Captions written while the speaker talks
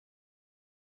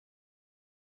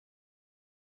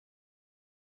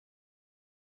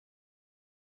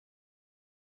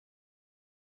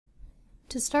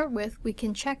To start with, we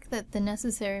can check that the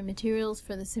necessary materials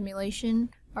for the simulation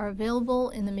are available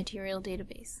in the material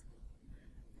database.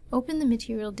 Open the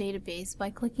material database by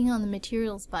clicking on the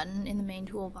Materials button in the main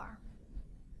toolbar.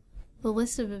 The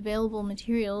list of available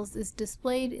materials is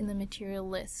displayed in the material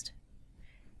list.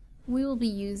 We will be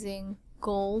using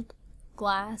gold,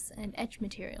 glass, and etch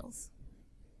materials.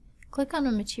 Click on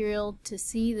a material to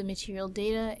see the material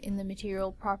data in the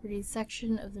Material Properties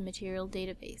section of the material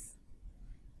database.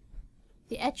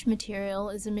 The etch material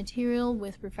is a material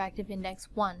with refractive index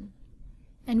 1,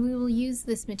 and we will use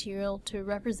this material to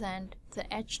represent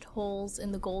the etched holes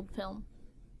in the gold film.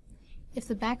 If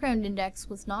the background index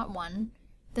was not 1,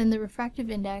 then the refractive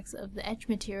index of the etch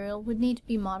material would need to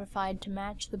be modified to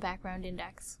match the background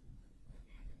index.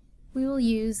 We will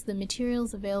use the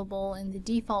materials available in the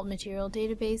default material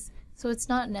database, so it's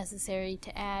not necessary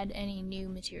to add any new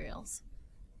materials.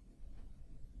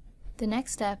 The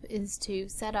next step is to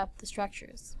set up the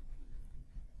structures.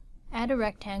 Add a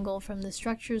rectangle from the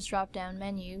Structures drop-down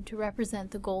menu to represent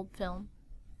the gold film.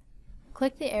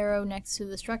 Click the arrow next to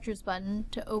the Structures button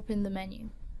to open the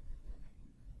menu.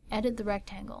 Edit the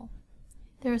rectangle.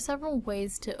 There are several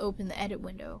ways to open the edit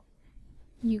window.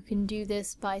 You can do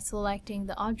this by selecting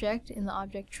the object in the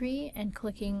object tree and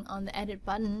clicking on the Edit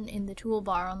button in the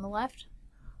toolbar on the left,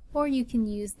 or you can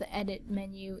use the Edit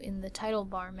menu in the title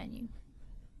bar menu.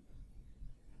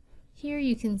 Here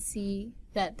you can see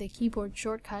that the keyboard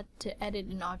shortcut to edit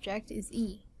an object is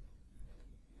E.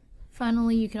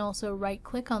 Finally, you can also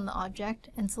right-click on the object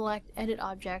and select Edit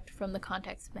Object from the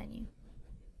context menu.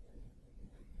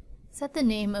 Set the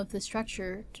name of the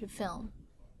structure to Film.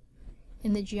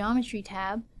 In the Geometry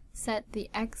tab, set the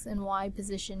X and Y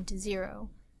position to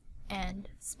 0 and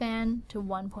span to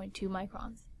 1.2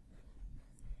 microns.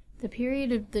 The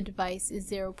period of the device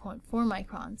is 0.4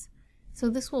 microns, so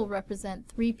this will represent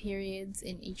 3 periods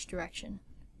in each direction.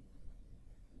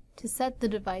 To set the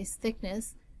device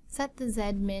thickness, set the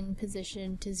Z-min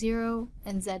position to 0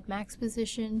 and Z-max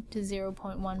position to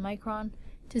 0.1 micron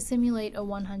to simulate a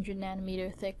 100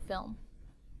 nanometer thick film.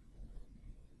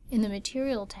 In the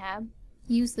Material tab,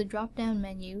 use the drop-down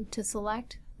menu to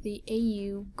select the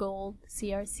AU Gold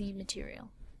CRC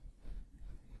material.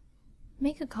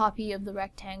 Make a copy of the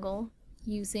rectangle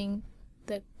using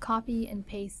the copy and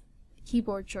paste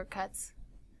keyboard shortcuts.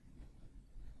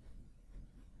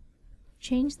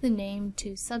 Change the name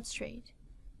to Substrate.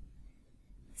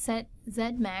 Set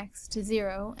Z-max to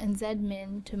 0 and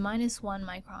Z-min to -1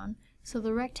 micron, so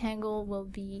the rectangle will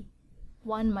be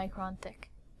 1 micron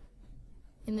thick.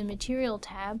 In the Material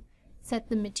tab, set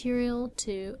the material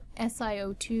to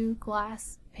SiO2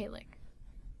 glass Palic.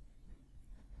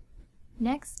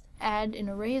 Next, add an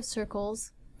array of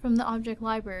circles from the object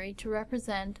library to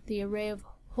represent the array of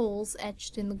holes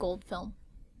etched in the gold film.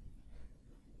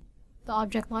 The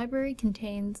object library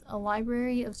contains a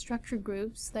library of structure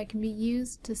groups that can be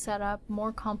used to set up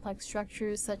more complex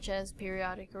structures such as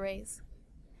periodic arrays.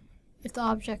 If the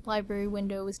object library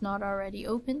window is not already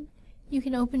open, you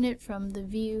can open it from the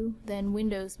View, then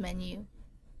Windows menu.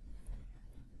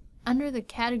 Under the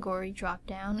Category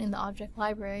drop-down in the object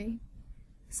library,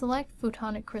 select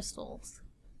Photonic Crystals.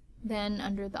 Then,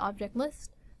 under the Object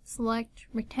List, select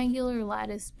Rectangular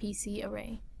Lattice PC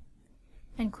Array,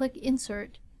 and click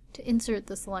Insert to insert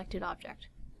the selected object.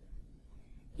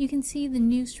 You can see the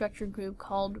new structure group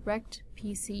called Rect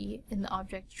PC in the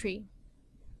object tree.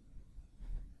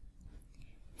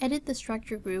 Edit the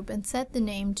structure group and set the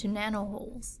name to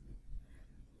nanoholes.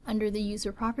 Under the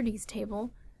User Properties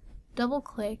table,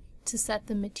 double-click to set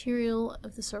the material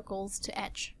of the circles to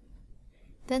etch.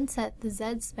 Then set the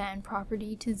Z-span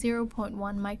property to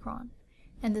 0.1 micron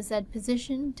and the Z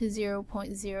position to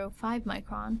 0.05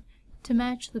 micron to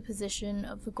match the position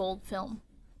of the gold film.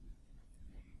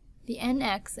 The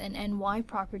NX and NY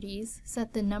properties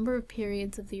set the number of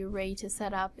periods of the array to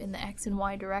set up in the X and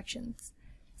Y directions.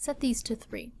 Set these to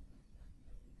 3.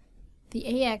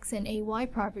 The AX and AY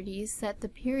properties set the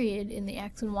period in the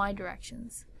X and Y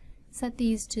directions. Set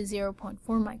these to 0.4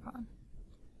 micron.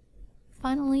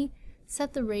 Finally,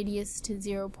 set the radius to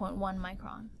 0.1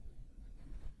 micron.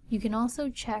 You can also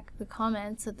check the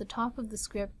comments at the top of the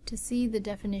script to see the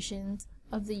definitions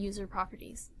of the user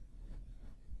properties.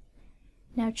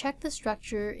 Now check the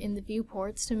structure in the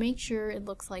viewports to make sure it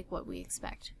looks like what we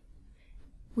expect.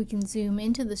 We can zoom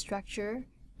into the structure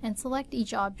and select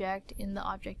each object in the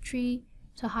object tree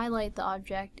to highlight the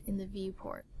object in the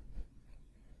viewport.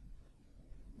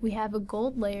 We have a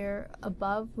gold layer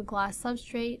above the glass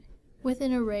substrate with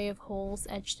an array of holes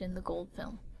etched in the gold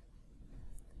film.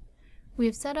 We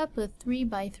have set up a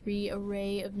 3x3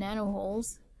 array of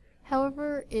nanoholes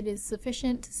However, it is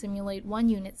sufficient to simulate one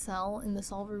unit cell in the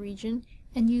solver region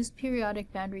and use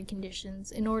periodic boundary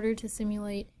conditions in order to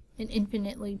simulate an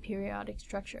infinitely periodic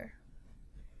structure.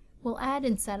 We'll add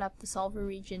and set up the solver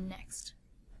region next.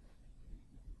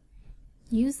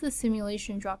 Use the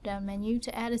Simulation drop-down menu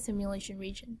to add a simulation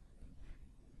region.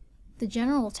 The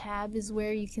General tab is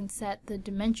where you can set the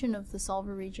dimension of the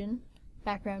solver region,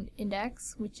 background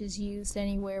index, which is used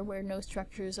anywhere where no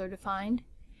structures are defined,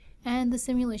 and the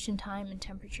simulation time and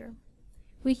temperature.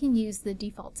 We can use the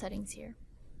default settings here.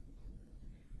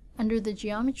 Under the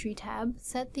Geometry tab,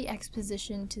 set the X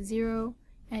position to 0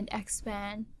 and X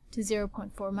span to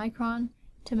 0.4 micron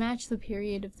to match the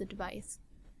period of the device.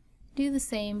 Do the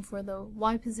same for the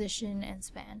Y position and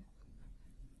span.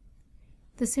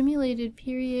 The simulated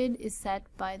period is set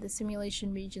by the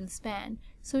simulation region span,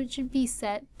 so it should be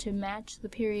set to match the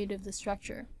period of the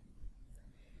structure.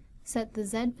 Set the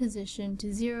Z position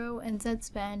to 0 and Z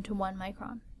span to 1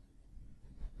 micron.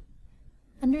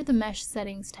 Under the Mesh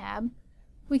Settings tab,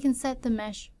 we can set the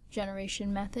Mesh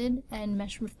Generation method and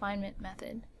Mesh Refinement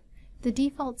method. The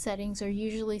default settings are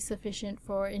usually sufficient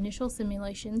for initial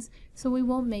simulations, so we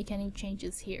won't make any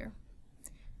changes here.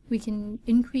 We can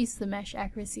increase the mesh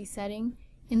accuracy setting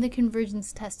in the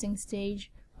convergence testing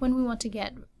stage when we want to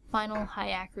get final high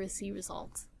accuracy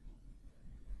results.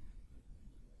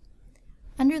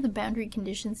 Under the Boundary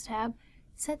Conditions tab,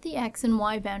 set the X and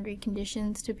Y boundary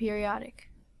conditions to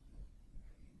periodic.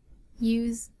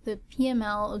 Use the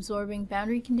PML absorbing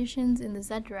boundary conditions in the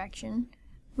Z direction,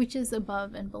 which is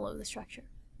above and below the structure.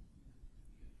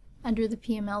 Under the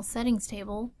PML settings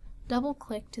table,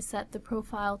 double-click to set the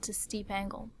profile to steep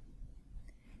angle.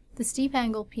 The steep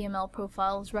angle PML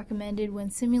profile is recommended when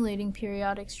simulating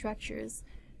periodic structures,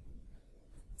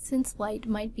 since light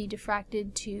might be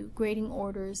diffracted to grading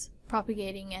orders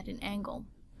propagating at an angle,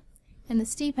 and the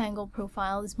steep angle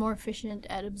profile is more efficient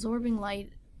at absorbing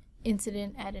light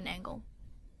incident at an angle.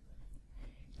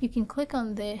 You can click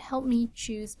on the Help Me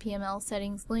Choose PML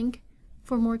Settings link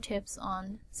for more tips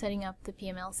on setting up the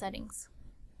PML settings.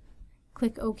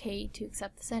 Click OK to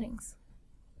accept the settings.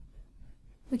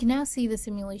 We can now see the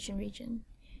simulation region.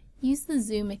 Use the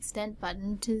Zoom Extent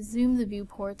button to zoom the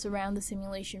viewports around the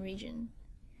simulation region.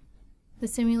 The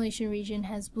simulation region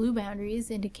has blue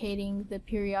boundaries indicating the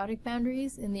periodic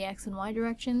boundaries in the X and Y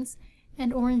directions,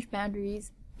 and orange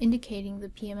boundaries indicating the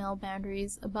PML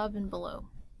boundaries above and below.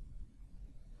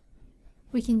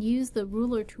 We can use the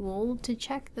ruler tool to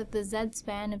check that the Z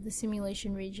span of the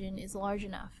simulation region is large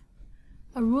enough.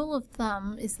 A rule of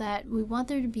thumb is that we want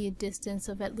there to be a distance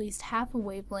of at least half a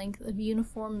wavelength of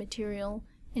uniform material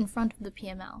in front of the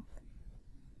PML.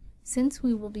 Since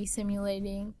we will be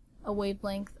simulating a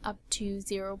wavelength up to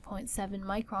 0.7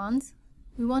 microns,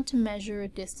 we want to measure a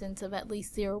distance of at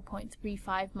least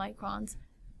 0.35 microns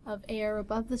of air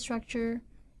above the structure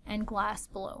and glass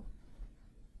below.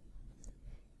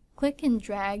 Click and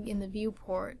drag in the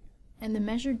viewport, and the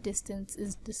measured distance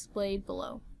is displayed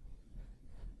below.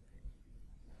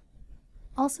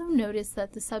 Also notice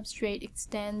that the substrate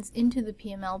extends into the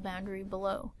PML boundary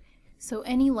below, so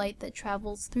any light that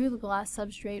travels through the glass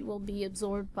substrate will be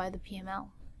absorbed by the PML.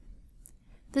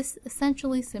 This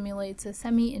essentially simulates a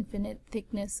semi-infinite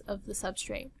thickness of the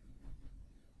substrate.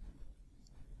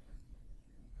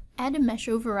 Add a Mesh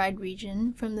Override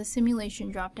region from the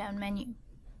Simulation drop-down menu.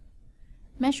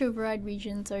 Mesh override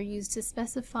regions are used to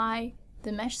specify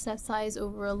the mesh step size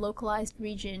over a localized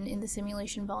region in the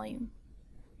simulation volume.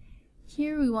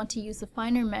 Here we want to use the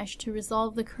finer mesh to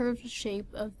resolve the curved shape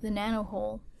of the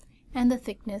nanohole and the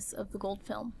thickness of the gold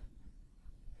film.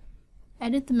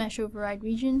 Edit the mesh override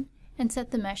region and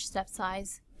set the mesh step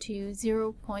size to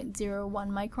 0.01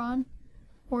 micron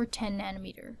or 10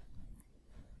 nanometer.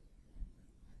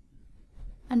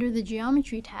 Under the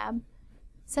Geometry tab,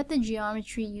 set the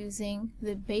geometry using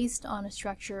the Based on a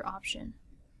Structure option.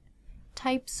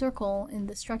 Type Circle in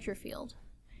the Structure field.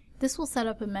 This will set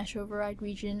up a mesh override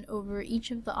region over each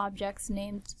of the objects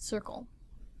named Circle.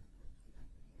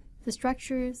 The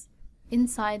structures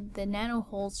inside the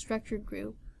nanohole structure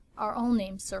group are all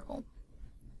named Circle.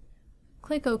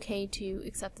 Click OK to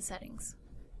accept the settings.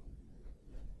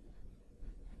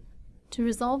 To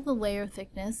resolve the layer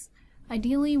thickness,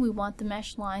 ideally we want the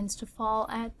mesh lines to fall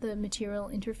at the material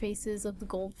interfaces of the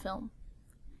gold film.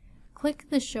 Click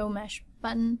the Show Mesh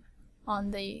button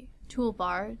on the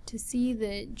toolbar to see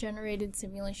the generated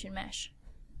simulation mesh.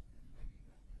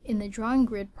 In the Drawing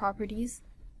Grid properties,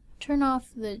 turn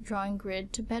off the drawing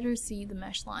grid to better see the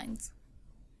mesh lines.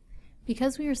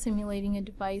 Because we are simulating a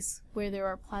device where there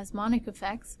are plasmonic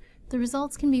effects, the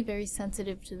results can be very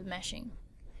sensitive to the meshing.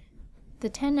 The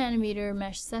 10 nanometer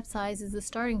mesh step size is the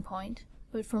starting point,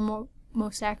 but for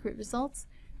most accurate results,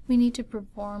 we need to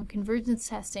perform convergence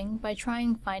testing by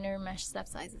trying finer mesh step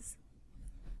sizes.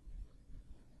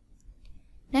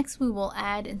 Next, we will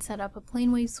add and set up a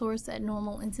plane wave source at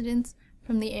normal incidence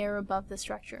from the air above the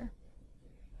structure.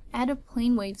 Add a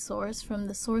plane wave source from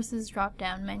the Sources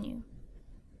drop-down menu.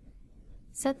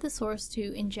 Set the source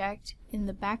to inject in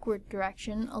the backward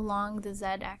direction along the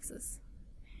z-axis.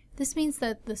 This means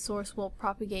that the source will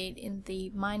propagate in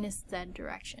the -z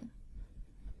direction.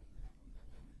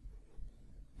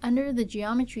 Under the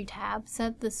Geometry tab,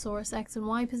 set the source x and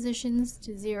y positions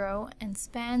to 0 and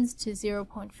spans to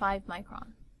 0.5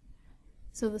 micron.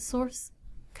 So the source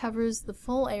covers the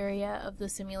full area of the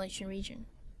simulation region.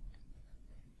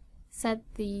 Set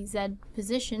the z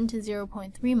position to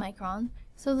 0.3 micron,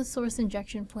 so the source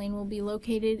injection plane will be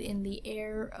located in the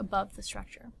air above the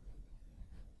structure.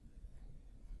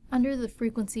 Under the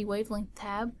Frequency Wavelength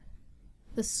tab,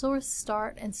 the source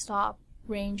start and stop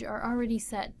range are already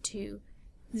set to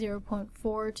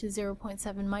 0.4 to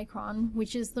 0.7 micron,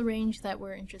 which is the range that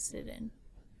we're interested in.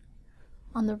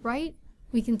 On the right,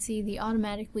 we can see the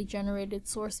automatically generated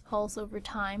source pulse over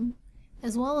time,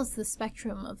 as well as the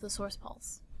spectrum of the source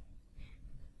pulse.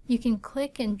 You can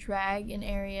click and drag an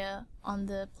area on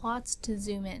the plots to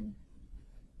zoom in.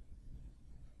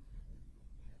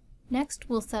 Next,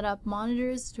 we'll set up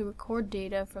monitors to record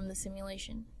data from the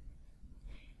simulation.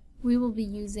 We will be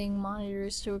using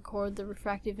monitors to record the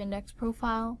refractive index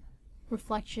profile,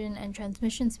 reflection and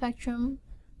transmission spectrum,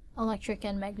 electric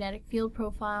and magnetic field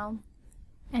profile,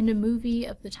 and a movie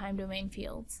of the time domain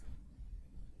fields.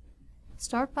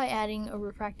 Start by adding a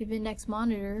refractive index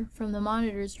monitor from the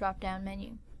Monitors drop-down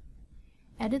menu.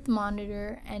 Edit the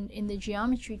monitor, and in the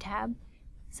Geometry tab,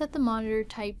 set the monitor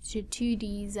type to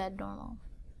 2D Z normal.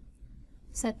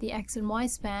 Set the X and Y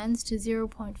spans to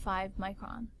 0.5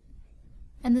 micron,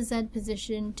 and the Z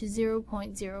position to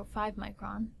 0.05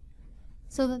 micron,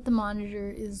 so that the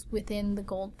monitor is within the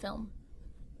gold film.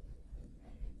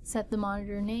 Set the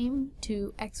monitor name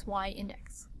to XY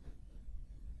index.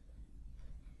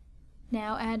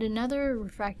 Now add another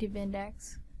refractive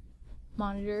index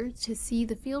monitor to see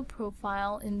the field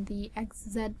profile in the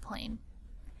XZ plane.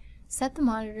 Set the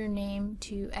monitor name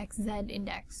to XZ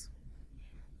index.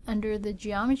 Under the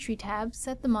Geometry tab,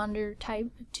 set the monitor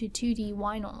type to 2D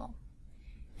Y normal,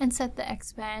 and set the X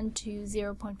span to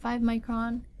 0.5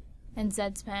 micron and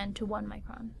Z span to 1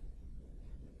 micron.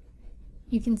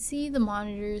 You can see the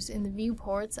monitors in the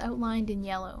viewports outlined in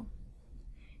yellow.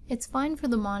 It's fine for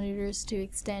the monitors to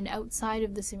extend outside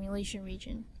of the simulation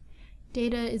region.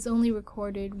 Data is only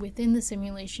recorded within the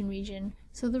simulation region,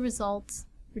 so the results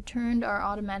returned are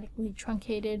automatically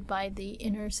truncated by the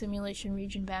inner simulation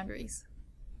region boundaries.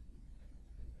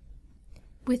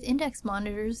 With index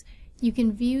monitors, you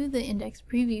can view the index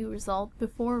preview result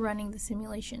before running the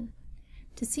simulation.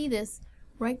 To see this,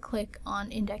 right-click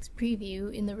on Index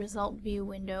Preview in the Result View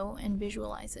window and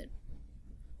visualize it.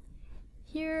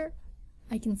 Here,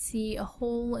 I can see a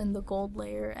hole in the gold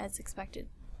layer as expected.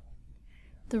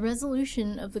 The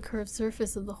resolution of the curved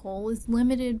surface of the hole is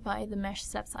limited by the mesh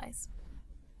step size.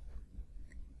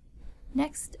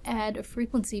 Next, add a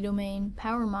frequency domain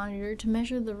power monitor to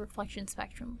measure the reflection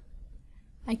spectrum.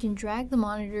 I can drag the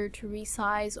monitor to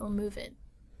resize or move it.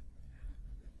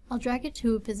 I'll drag it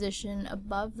to a position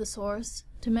above the source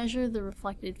to measure the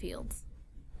reflected fields.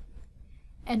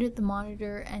 Edit the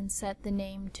monitor and set the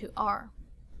name to R.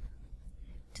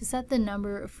 To set the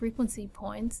number of frequency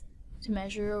points to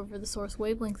measure over the source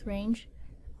wavelength range,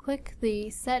 click the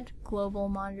Set Global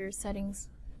Monitor Settings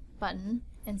button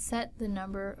and set the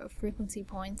number of frequency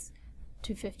points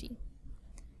to 50.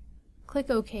 Click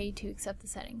OK to accept the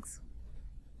settings.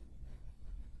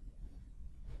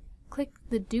 Click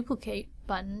the Duplicate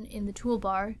button in the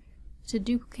toolbar to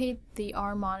duplicate the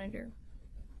R monitor.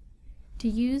 To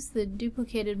use the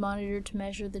duplicated monitor to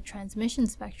measure the transmission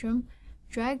spectrum,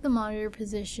 drag the monitor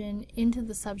position into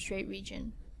the substrate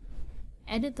region.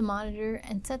 Edit the monitor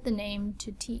and set the name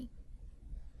to T.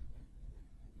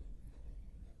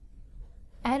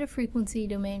 Add a frequency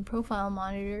domain profile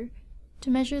monitor to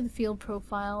measure the field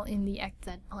profile in the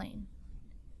XZ plane.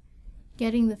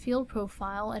 Getting the field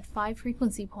profile at 5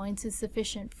 frequency points is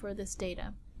sufficient for this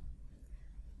data.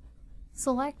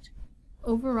 Select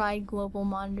Override Global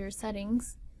Monitor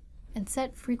Settings and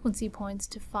set frequency points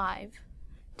to 5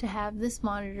 to have this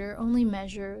monitor only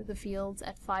measure the fields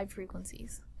at 5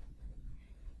 frequencies.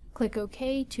 Click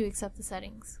OK to accept the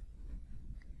settings.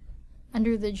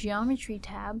 Under the Geometry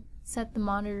tab, set the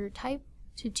monitor type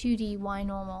to 2D Y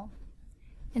normal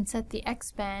and set the X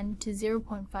span to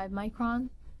 0.5 micron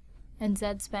and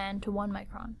Z span to 1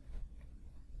 micron.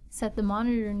 Set the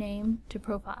monitor name to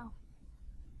profile.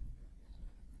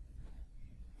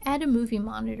 Add a movie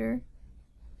monitor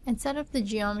and set up the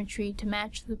geometry to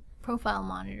match the profile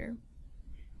monitor.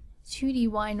 2D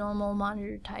Y normal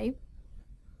monitor type,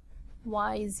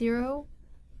 Y0,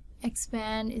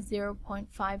 X-span is 0.5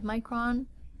 micron,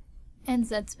 and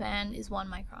Z-span is 1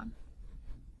 micron.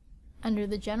 Under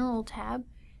the General tab,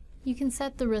 you can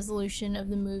set the resolution of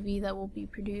the movie that will be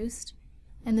produced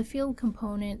and the field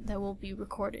component that will be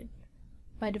recorded.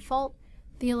 By default,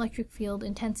 the electric field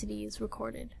intensity is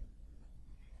recorded.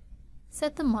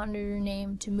 Set the monitor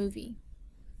name to movie.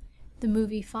 The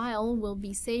movie file will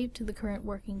be saved to the current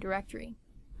working directory.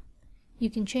 You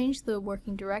can change the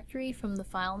working directory from the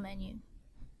File menu.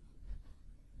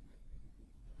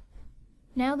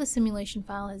 Now the simulation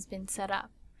file has been set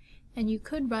up, and you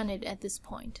could run it at this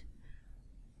point.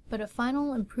 But a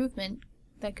final improvement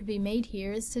that could be made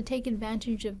here is to take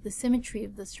advantage of the symmetry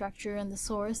of the structure and the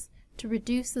source to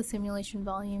reduce the simulation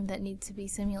volume that needs to be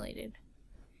simulated.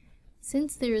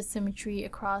 Since there is symmetry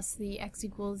across the x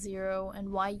equals 0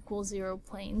 and y equals 0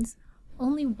 planes,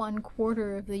 only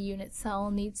 1/4 of the unit cell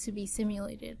needs to be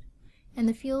simulated, and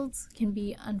the fields can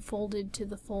be unfolded to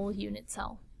the full unit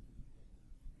cell.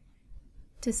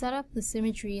 To set up the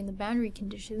symmetry in the boundary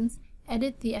conditions,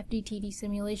 edit the FDTD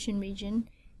simulation region,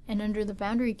 and under the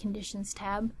Boundary Conditions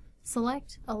tab,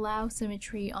 select Allow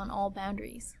Symmetry on all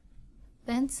boundaries.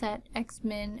 Then set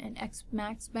X-min and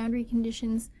X-max boundary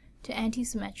conditions to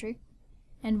anti-symmetric,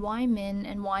 and Y-min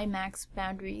and Y-max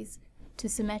boundaries to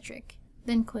symmetric,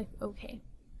 then click OK.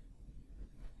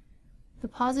 The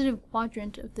positive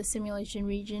quadrant of the simulation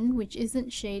region, which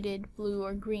isn't shaded blue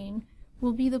or green,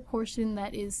 will be the portion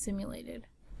that is simulated,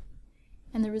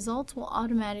 and the results will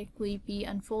automatically be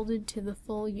unfolded to the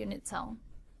full unit cell.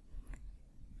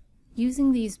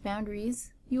 Using these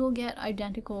boundaries, you will get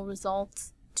identical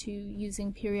results to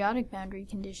using periodic boundary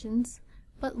conditions,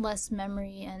 but less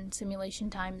memory and simulation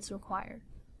time is required.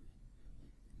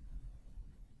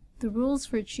 The rules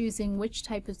for choosing which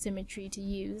type of symmetry to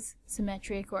use,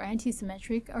 symmetric or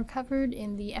anti-symmetric, are covered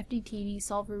in the FDTD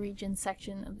Solver Region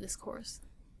section of this course.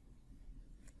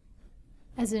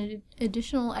 As an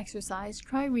additional exercise,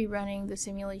 try rerunning the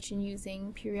simulation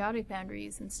using periodic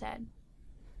boundaries instead.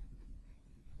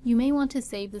 You may want to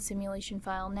save the simulation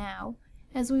file now,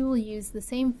 as we will use the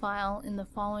same file in the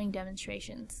following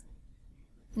demonstrations.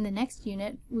 In the next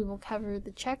unit, we will cover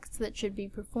the checks that should be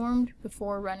performed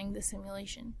before running the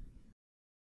simulation.